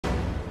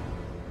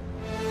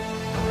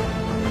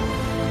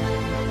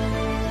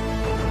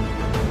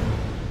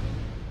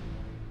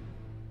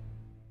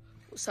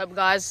What's up,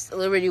 guys?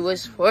 Liberty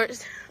Woods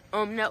Sports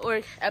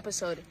Network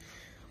episode.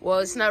 Well,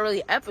 it's not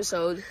really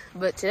episode,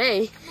 but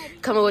today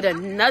coming with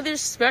another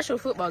special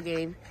football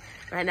game.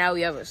 Right now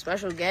we have a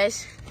special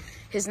guest.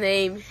 His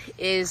name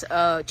is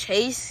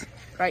Chase,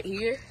 right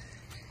here.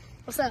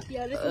 What's up?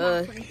 Yeah, this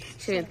is my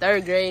He's in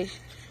 3rd grade.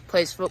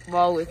 Plays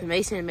football with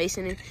Mason.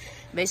 Mason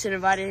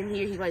invited him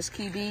here. He likes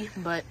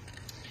QB, but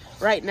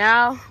right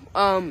now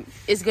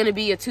it's gonna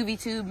be a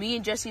 2v2. Me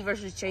and Jesse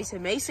versus Chase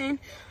and Mason.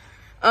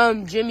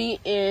 Jimmy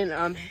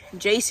and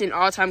Jason,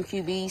 all-time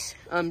QBs.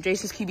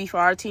 Jason's QB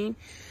for our team,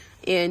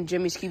 and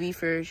Jimmy's QB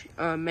for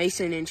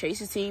Mason and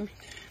Chase's team.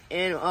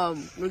 And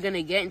we're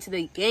gonna get into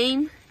the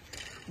game,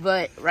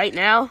 but right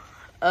now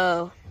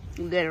we're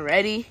getting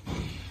ready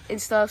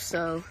and stuff.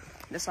 So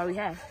that's all we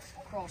have.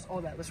 Cross,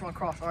 all that. Let's run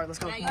cross. All right, let's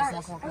go. Come on.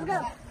 Let's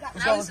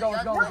go. Let's go.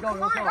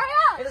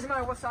 It doesn't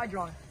matter what side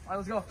you're on. All right,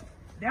 let's go.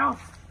 Down.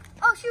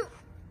 Oh, shoot.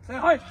 Say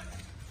hi.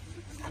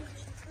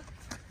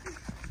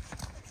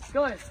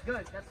 Good.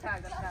 That's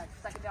tag.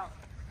 Second down.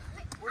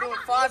 We're doing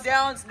 5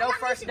 downs, no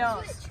first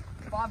downs.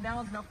 5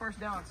 downs, no first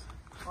downs.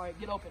 All right,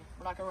 get open.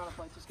 We're not going to run a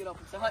play. Just get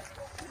open. Say hi.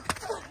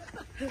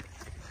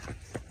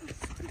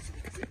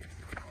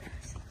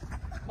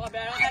 My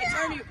bad. I had to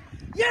turn you.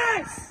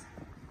 Yes!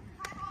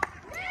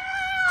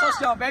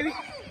 Touchdown, baby.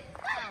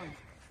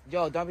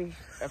 Joe, don't be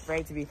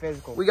afraid to be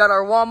physical. We got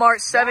our Walmart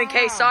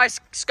 7K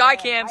size sky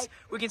cams.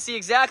 We can see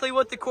exactly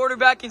what the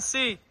quarterback can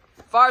see.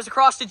 Fires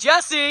across to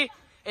Jesse,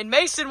 and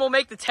Mason will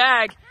make the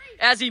tag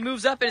as he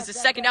moves up, and it's a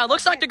second down.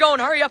 Looks like they're going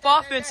hurry up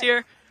offense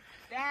here.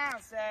 Down,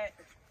 set.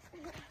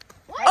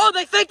 Oh,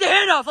 they fake the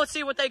handoff. Let's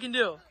see what they can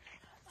do.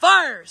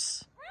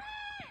 Fires.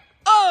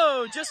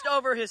 Oh, just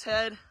over his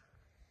head.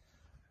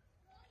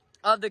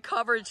 The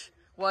coverage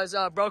was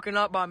broken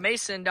up by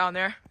Mason down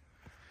there.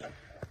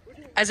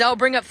 As that'll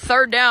bring up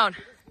 3rd down.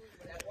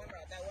 That one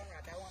route.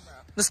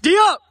 Let's D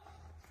up.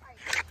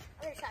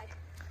 Other side.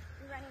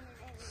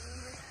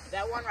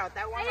 That one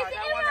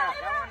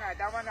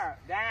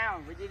route.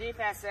 Down. With your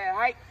defense, set.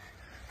 Height.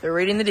 They're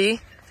reading the D.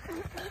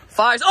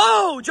 Fires.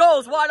 Oh,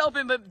 Joel's wide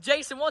open, but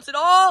Jason wants it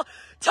all.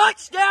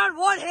 Touchdown,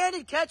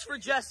 one-handed catch for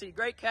Jesse.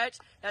 Great catch.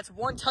 That's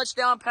 1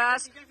 touchdown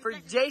pass for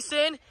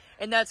Jason,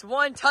 and that's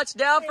 1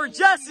 touchdown for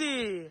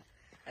Jesse.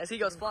 As he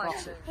goes flying. All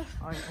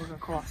right, we're going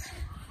to cross.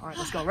 All right,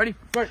 let's go. Ready?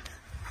 Let's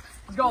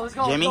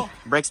go. Jimmy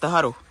breaks the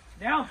huddle.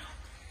 Down.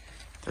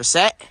 They're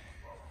set.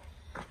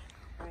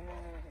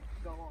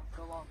 Go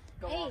long.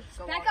 Hey,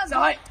 back up.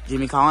 Side.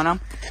 Jimmy calling him.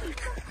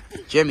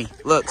 Jimmy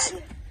looks.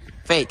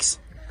 Fakes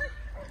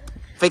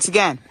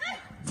again.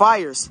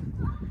 Fires.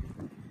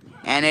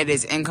 And it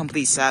is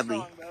incomplete, sadly.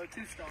 Strong, bro.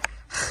 Too strong.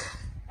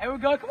 Hey, we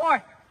go. Come on.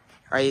 All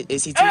right,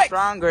 is he too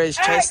strong or is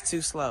Chase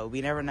too slow?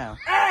 We never know.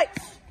 Hey! Go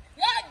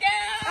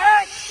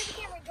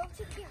to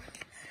the camera.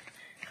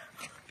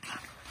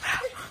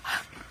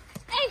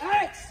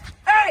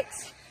 Hey!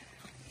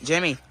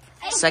 Jimmy,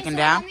 Hey, second Mason,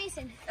 down.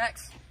 Mason.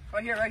 X.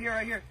 Right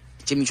here.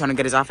 Jimmy trying to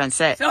get his offense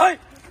set. Side.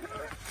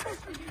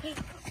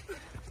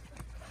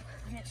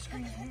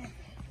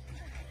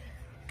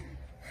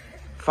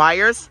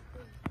 Fires.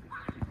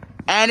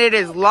 And it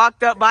is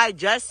locked up by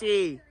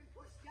Jesse.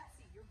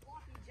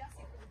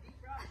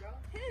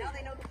 Now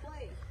they know the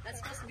play. That's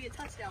supposed to be a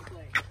touchdown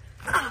play.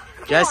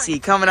 Jesse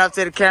coming up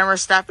to the camera,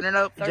 snapping it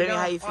up. Third Jimmy, down.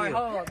 how you All right, feel?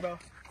 hold on, bro.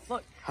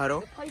 Look,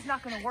 Huddle. the play's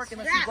not going to work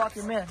unless you block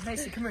your man.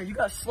 Mason, come here. You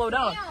got to slow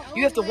down.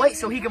 You have to wait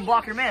so he can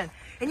block your man.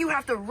 And you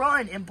have to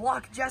run and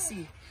block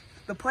Jesse.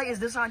 The play is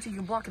designed so you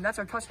can block him. That's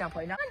our touchdown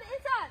play. Now,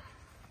 Inside.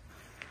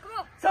 Come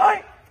on.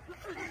 sorry.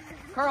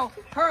 Curl.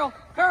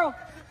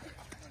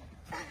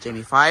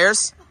 Jimmy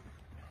fires.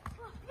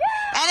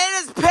 And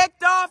it is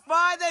picked off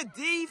by the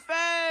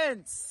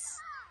defense.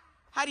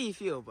 How do you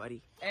feel,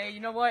 buddy? Hey, you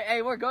know what?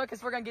 Hey, we're good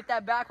because we're going to get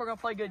that back. We're going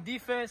to play good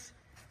defense.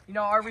 You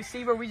know, our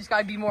receiver, we just got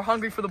to be more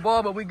hungry for the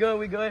ball, but we good.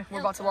 We're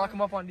about to lock him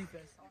up on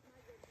defense.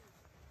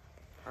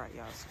 All right,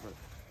 y'all. So look,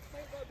 you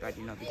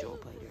already know the Joel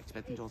play. You're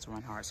expecting Joel to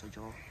run hard, so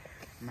Joel,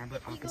 remember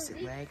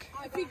opposite leg.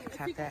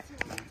 Tap that.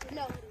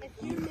 No, if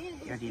you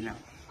You already know.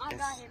 I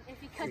got him. If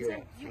he cuts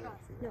it, you got him.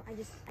 No, I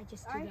just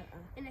All do right? that.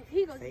 And if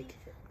he goes, Fake.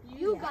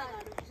 you got him.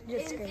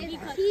 Just And straight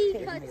if pass. he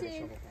cuts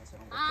in,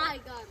 I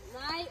got him,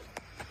 right?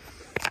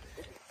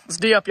 Let's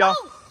D up, y'all.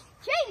 Oh,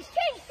 change.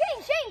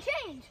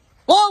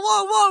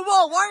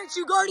 Whoa. Why aren't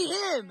you guarding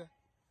him?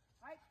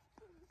 Right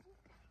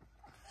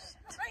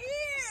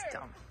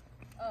here.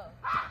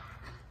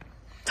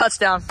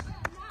 Touchdown.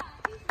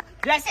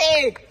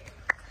 Jesse!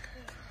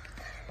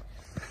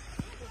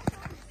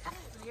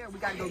 Here, we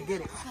got to go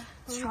get it.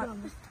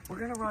 We're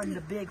going to run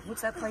the big,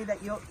 what's that play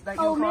that you Old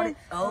called man. it?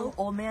 Oh,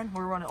 old man.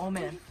 We're running old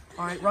man.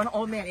 All right, run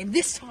old man. And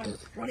this time,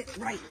 run it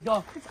right.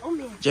 Go.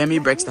 Jimmy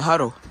breaks the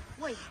huddle.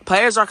 Wait.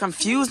 Players are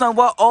confused on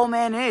what old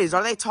man is.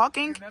 Are they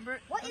talking? Remember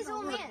it? What is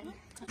old man?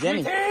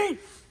 Jimmy.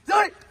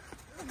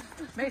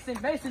 Mason.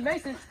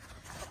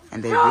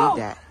 And they read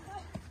that.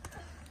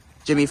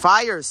 Jimmy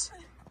fires.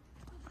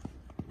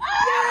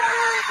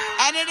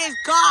 And it is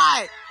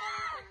caught.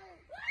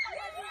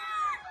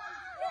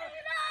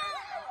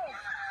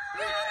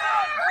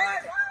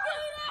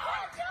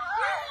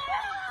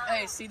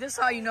 Hey, see, this is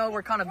how you know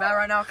we're kind of bad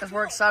right now because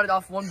we're excited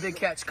off one big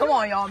catch. Come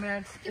on, y'all,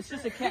 man. It's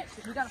just a catch.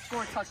 We got to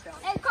score a touchdown.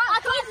 Hey,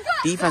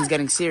 cross. Defense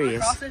getting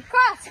serious. Cross it.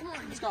 Cross.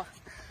 Let's go.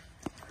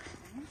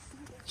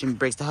 Jimmy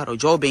breaks the huddle.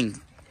 Joel being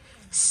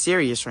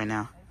serious right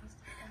now.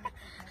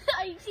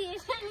 Are you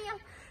serious?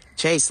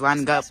 Chase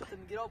lining up. Let them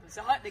get open.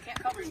 So they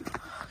can't cover you.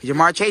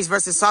 Jamar Chase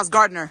versus Sauce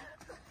Gardner.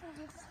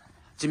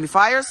 Jimmy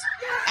fires,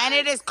 and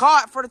it is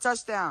caught for the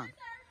touchdown.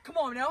 Come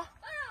on now.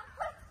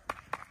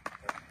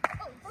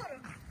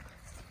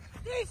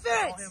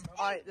 Defense.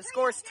 All right, the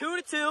score is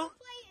 2-2.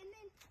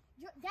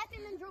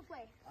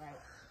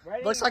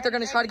 Looks like they're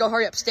going to try to go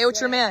hurry up. Stay with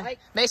your man.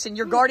 Mason,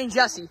 you're guarding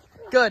Jesse.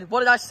 Good.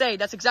 What did I say?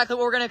 That's exactly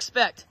what we're going to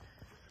expect.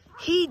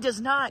 He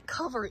does not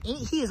cover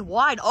any. He is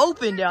wide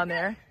open down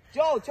there.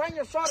 Joe, turn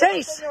your shoulder.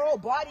 Chase. Your whole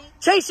body.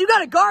 Chase, you got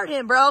to guard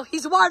him, bro.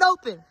 He's wide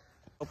open.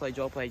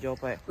 Joe play.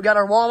 We got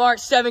our Walmart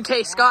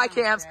 7K sky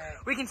cams.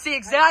 We can see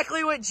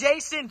exactly what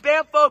Jason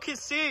Bamfo can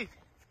see.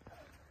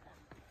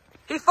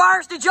 He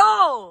fires to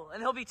Joel,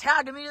 and he'll be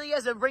tagged immediately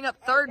as they bring up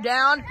third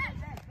down.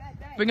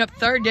 Bring up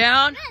third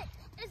down.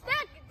 It's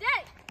that.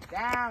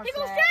 Down. He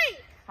goes straight.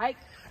 Hike.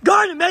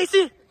 Guard him,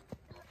 Mason.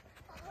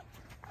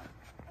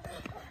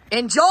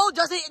 And Joel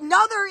does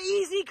another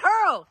easy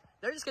curl.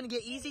 They're just going to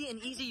get easy and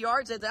easy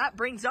yards as that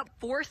brings up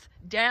fourth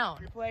down.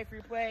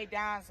 Free play,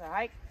 down, so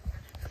hike.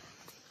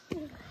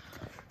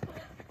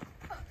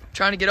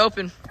 Trying to get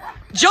open.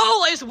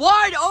 Joel is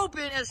wide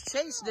open as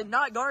Chase did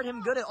not guard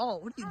him good at all.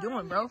 What are you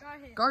doing, bro?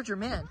 Guard your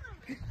man.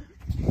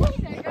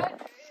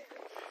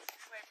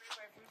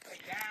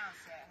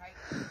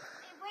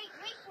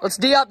 Let's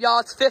D up,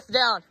 y'all. It's fifth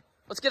down.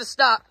 Let's get a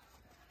stop.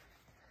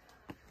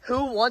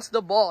 Who wants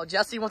the ball?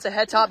 Jesse wants a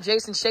head top.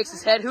 Jason shakes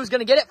his head. Who's going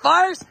to get it?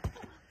 Fires.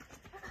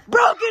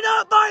 Broken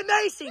up by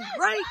Mason.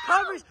 Great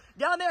coverage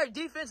down there.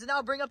 Defense and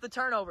now bring up the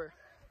turnover.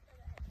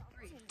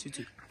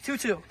 2-2.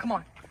 Come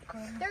on.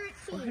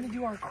 We're going to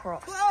do our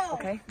curls,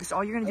 okay? This is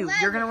all you're going to do.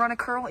 You're going to run a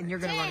curl, and you're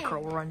going to run a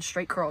curl. We're running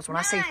straight curls. When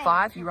I say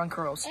 5, you run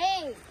curls.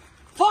 8.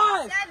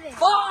 5.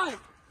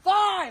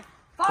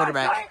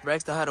 Quarterback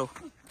breaks the huddle.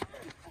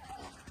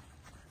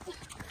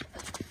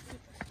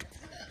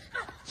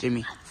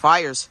 Jimmy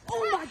fires.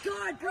 Oh, my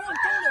God, bro. I'm throwing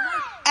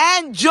it right.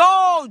 And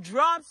Joel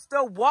drops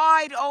the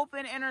wide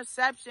open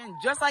interception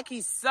just like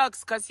he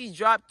sucks because he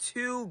dropped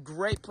 2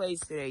 great plays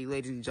today,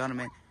 ladies and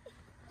gentlemen.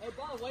 Hey,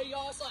 by the way,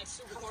 y'all, it's like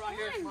super cold out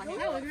here.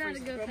 That was not a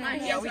good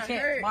pass. Yeah, we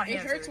can't. My It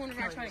hands hurts hurt.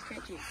 whenever I try to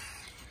catch it.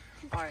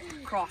 All right,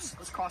 cross.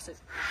 Let's cross it.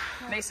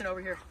 Mason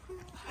over here.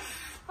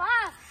 5.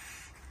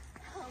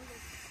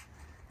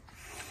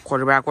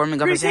 Quarterback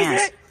warming up his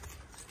hands.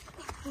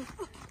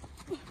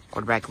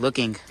 Quarterback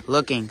looking,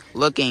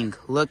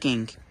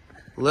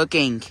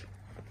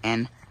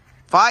 and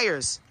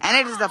fires. And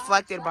it is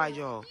deflected by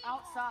Joel.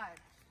 Outside.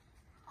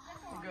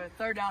 We're good.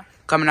 Third down.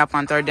 Coming up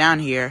on third down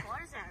here.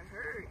 Why does that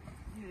hurt?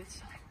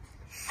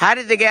 How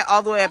did they get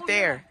all the way up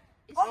there?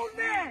 Oh,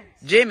 man.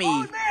 Jimmy,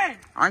 Oh, man.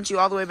 aren't you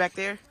all the way back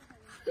there?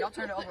 Y'all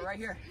turn it over right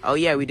here. Oh,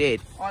 yeah, we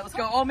did. All right, let's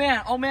go. Oh,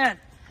 man.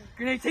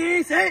 Grenade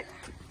tease, hit.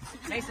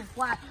 Mason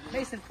flat.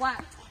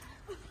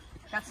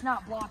 That's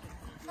not blocking.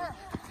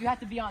 You have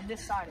to be on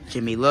this side of it.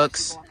 Jimmy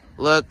looks.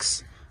 How about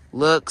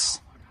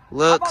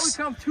we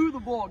come to the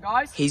ball,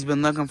 guys? He's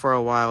been looking for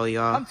a while,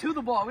 y'all. Come to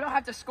the ball. We don't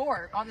have to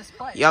score on this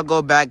play. Y'all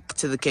go back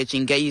to the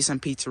kitchen, get you some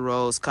pizza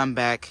rolls, come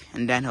back,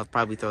 and then he'll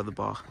probably throw the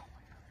ball.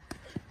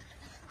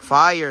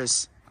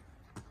 Fires.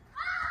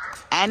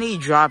 And he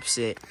drops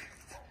it.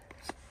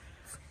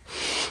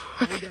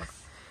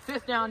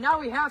 Fifth down. Now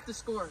we have to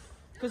score.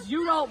 Because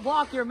you don't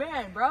block your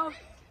man, bro.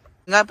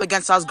 Up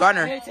against Sauce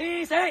Gardner. Hey,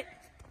 tease, hit.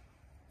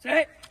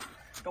 Hit.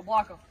 Go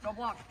block him. Go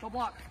block.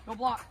 Get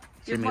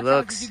as Jimmy much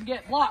looks. as you can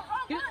get. Block.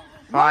 Get.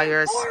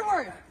 Fires.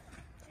 Forward.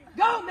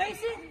 Go,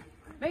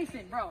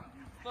 Mason, bro.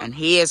 And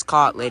he is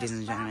caught, ladies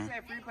and gentlemen.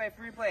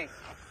 Free play.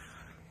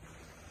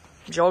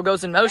 Joel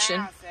goes in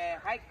motion.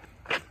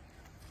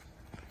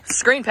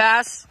 Screen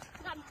pass.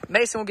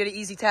 Mason will get an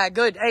easy tag.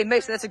 Good. Hey,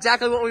 Mason, that's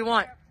exactly what we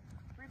want.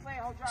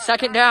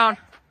 Second down.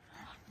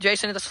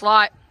 Jason at the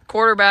slot.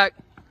 Quarterback.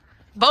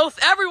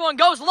 Everyone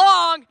goes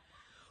long.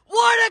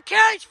 What a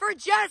catch for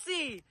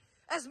Jesse.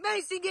 As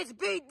Mason gets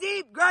beat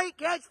deep. Great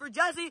catch for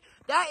Jesse.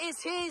 Is that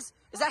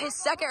his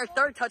second or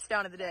third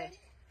touchdown of the day?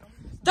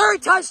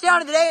 Third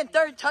touchdown of the day and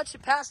third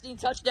passing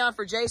touchdown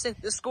for Jason.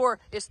 The score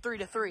is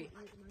 3-3.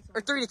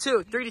 Or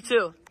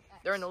 3-2.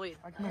 They're in the lead.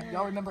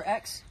 Y'all remember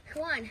X?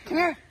 Come on. Come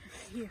here.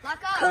 Block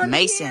up.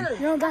 Mason.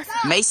 No, that's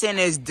Mason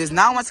does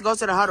not want to go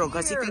to the huddle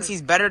because he thinks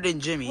he's better than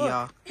Jimmy,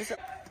 y'all.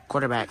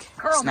 Quarterback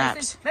Curl,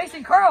 snaps.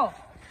 Mason, curl.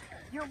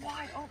 You're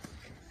wide open.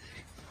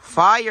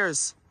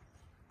 Fires.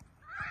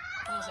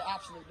 That was an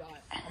absolute dot.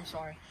 I'm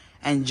sorry.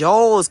 And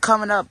Joel is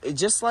coming up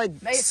just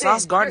like Mason,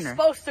 Sauce Gardner.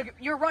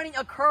 You're running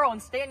a curl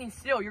and standing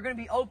still. You're going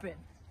to be open.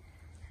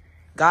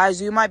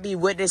 Guys, we might be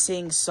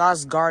witnessing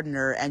Sauce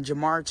Gardner and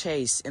Jamar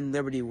Chase in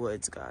Liberty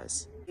Woods,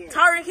 guys.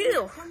 Tyreek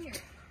Hill.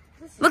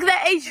 Look at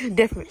that age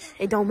difference.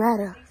 It don't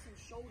matter.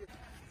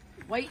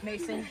 Wait,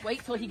 Mason.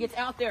 Wait till he gets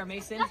out there,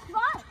 Mason. That's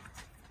 5.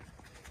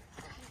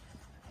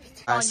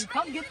 On you,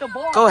 come get the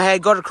ball. Go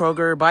ahead, go to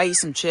Kroger, buy you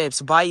some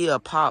chips, buy you a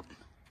pop.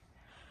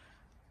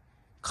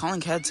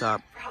 Calling heads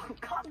up. Bro,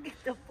 come get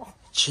the ball.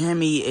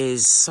 Jimmy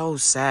is so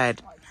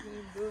sad. My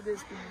team do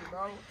this to me,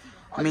 bro.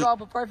 I mean- draw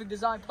up a perfect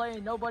design play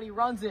and nobody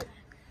runs it.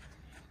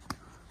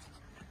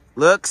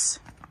 Looks.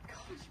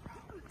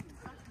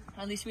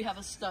 At least we have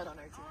a stud on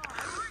our team.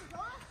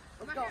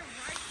 Let's go.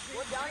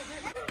 We're down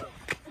here.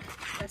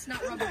 Let's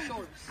not rub our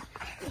shoulders.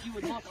 If you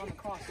would look on the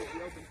cross, it would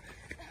be open.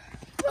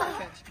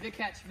 Big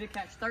catch, big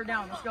catch. Third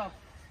down, let's go.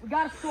 We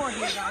got to score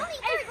here, guys.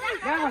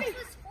 Down.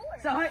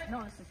 So, hey,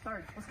 no, this is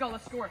third. Let's go,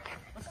 let's score.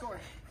 Let's score.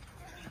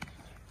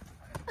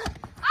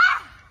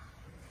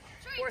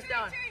 Fourth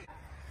down.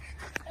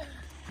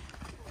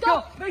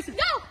 Go, Mason.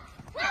 Go!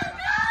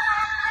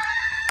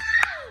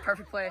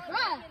 Perfect play. Bro,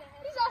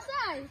 he's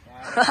outside.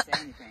 I didn't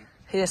say anything.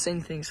 He didn't say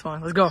anything, it's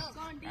fine. Let's go.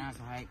 That's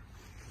right.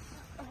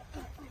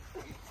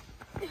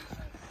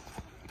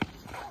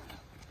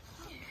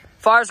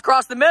 Fires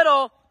across the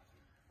middle.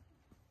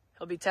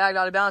 He'll be tagged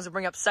out of bounds and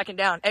bring up second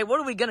down. Hey, what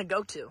are we going to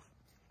go to?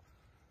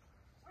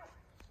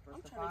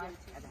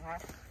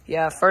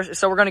 Yeah, first.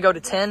 So we're going to go to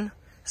 10.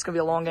 It's going to be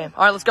a long game.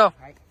 All right, let's go.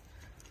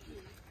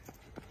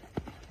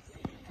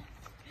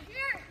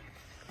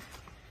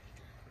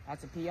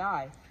 That's a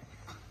PI.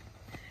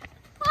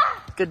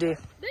 Good D.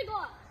 Big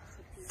one.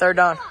 Third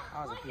down.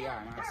 That was a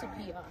PI. That's a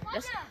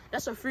PI.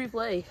 That's a free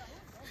play.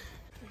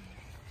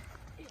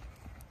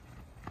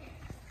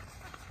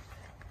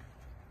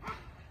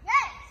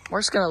 We're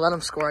just going to let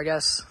him score, I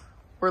guess.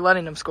 We're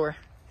letting him score.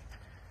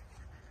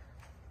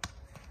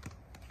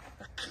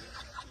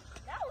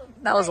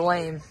 That was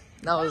lame.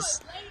 That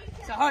was...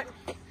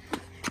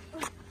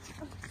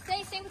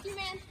 Stay with you,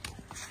 man.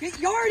 Get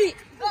yarded!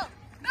 Go.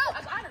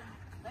 I got him.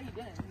 No, you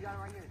didn't. You got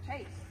him right here.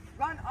 Chase,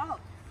 run up.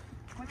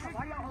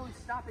 Why do y'all always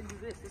stop and do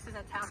this? This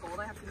isn't tackle. All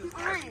I have to do is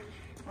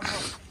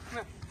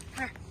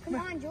Come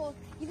on, Joel.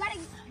 You gotta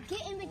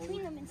get in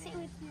between them and stay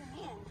with your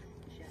hand.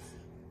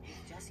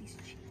 Jesse's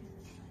cheating.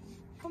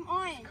 Come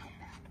on.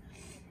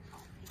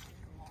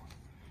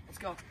 Let's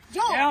go.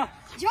 Joel. Yeah.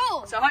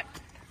 Joel. So high.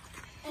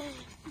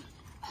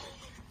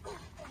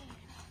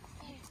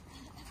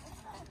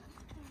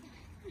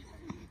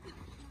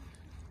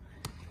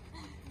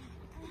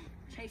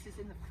 Chase is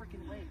in the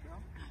freaking way, bro.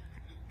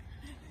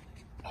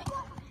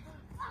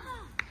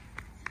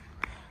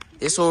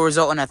 This will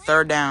result in a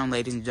third down,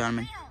 ladies and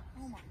gentlemen.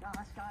 Oh my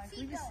gosh, guys.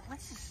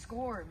 Let's just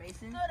score,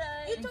 Mason.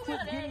 And quit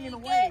getting in the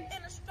way.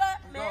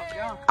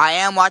 Go. I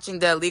am watching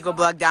the illegal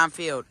block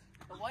downfield.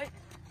 The what?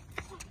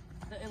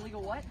 The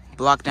illegal what?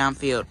 Block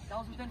downfield. That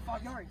was within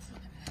 5 yards.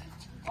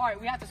 All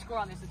right, we have to score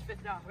on this. It's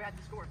fifth down. We have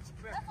to score. Come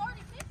here. That's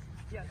already fixed.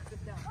 Yeah, it's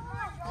fifth down.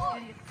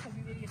 Idiot,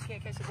 you idiots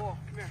can't catch the ball.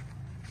 Come here.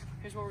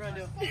 Here's what we're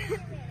gonna do.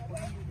 We're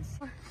gonna do this.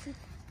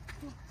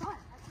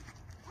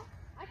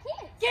 I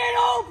can't. Get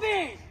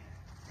open!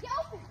 Get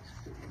open.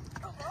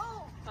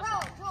 Bro,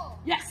 Joel.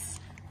 Yes!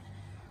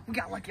 We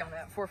got lucky on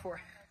that. 4-4.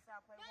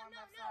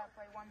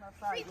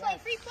 Free play,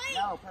 free play.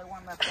 No, play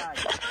one left side.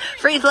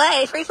 Free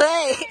play, free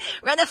play.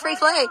 Run the free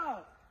play.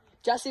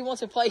 Jesse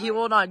wants to play, he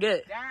will not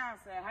get.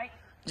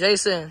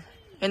 Jason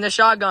in the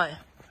shotgun.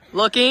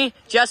 Looking.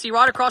 Jesse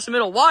right across the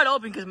middle. Wide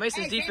open because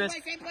Mason's defense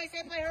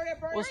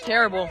was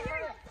terrible.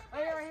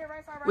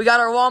 We got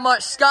our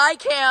Walmart sky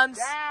cams.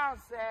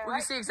 We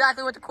can see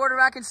exactly what the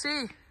quarterback can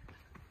see.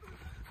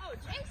 Oh,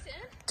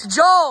 Jason. To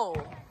Joel.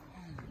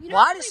 You know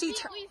Why how does many he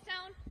people we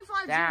found?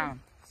 Down,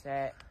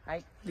 set,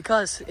 hike.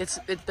 Because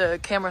the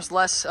camera's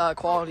less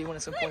quality when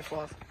it's in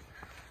 .5.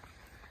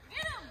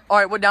 All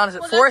right, what down is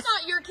it? Well, Fourth?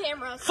 that's not your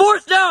camera,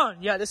 Fourth down!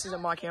 Yeah, this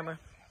isn't my camera.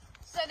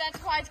 so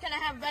that's why it's gonna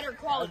have better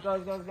quality.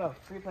 Let's go.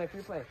 Free play.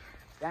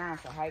 Down,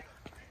 so hike.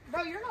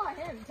 Bro, you're not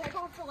him. Take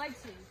off the leg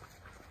sleeve.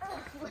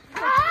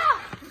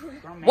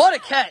 What a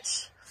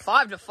catch!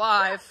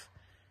 5-5.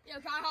 Yo,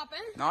 can I hop in?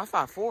 No, I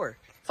thought 4.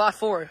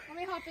 5-4. Let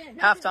me hop in.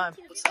 Halftime.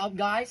 What's up,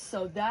 guys?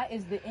 So that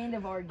is the end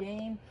of our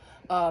game.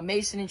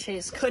 Mason and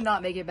Chase could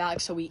not make it back,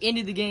 so we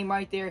ended the game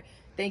right there.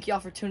 Thank y'all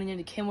for tuning in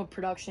to Kenwood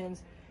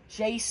Productions.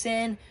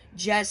 Jason,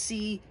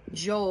 Jesse,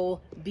 Joel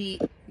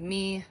beat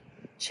me,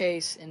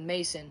 Chase, and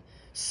Mason.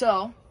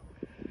 So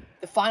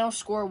the final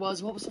score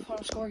was, what was the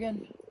final score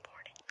again?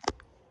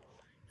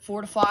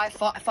 4-5,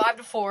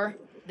 5-4.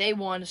 They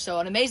won. So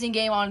an amazing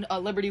game on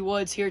Liberty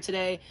Woods here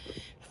today.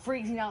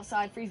 Freezing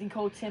outside, freezing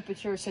cold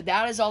temperature. So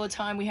that is all the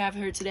time we have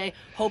here today.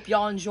 Hope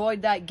y'all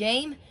enjoyed that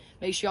game.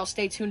 Make sure y'all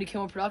stay tuned to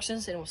Kenwood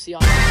Productions, and we'll see y'all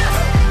next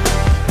time.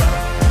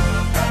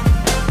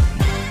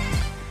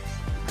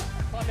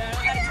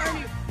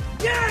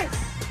 Yes!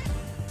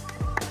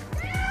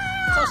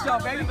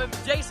 Touchdown, baby. But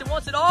Jason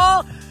wants it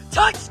all.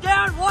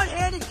 Touchdown,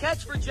 one-handed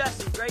catch for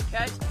Jesse. Great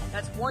catch.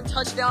 That's one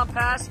touchdown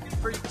pass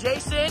for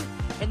Jason,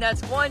 and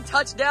that's one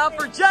touchdown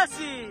for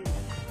Jesse.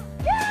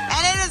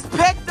 And it is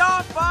picked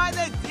off by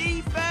the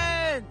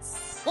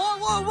defense.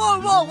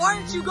 Whoa. Why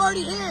aren't you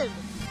guarding him?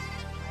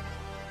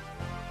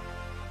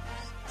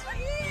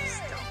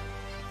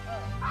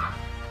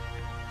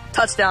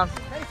 Touchdown.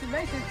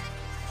 Mason.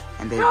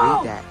 And they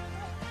read that.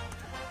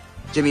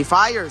 Jimmy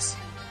fires.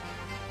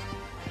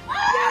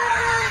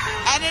 Yeah!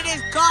 And it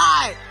is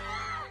caught.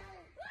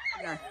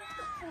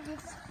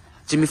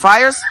 Jimmy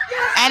fires.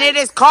 And it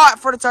is caught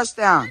for the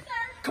touchdown.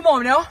 Come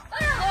on now.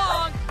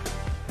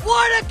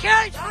 What a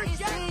catch!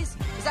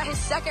 Is that his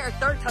second or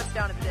third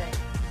touchdown of the day?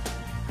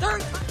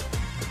 Third.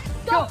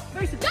 Go,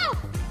 Mason. Go!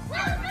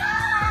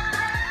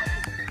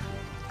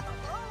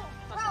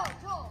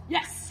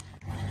 Yes.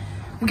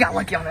 We got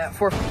lucky on that.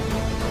 4.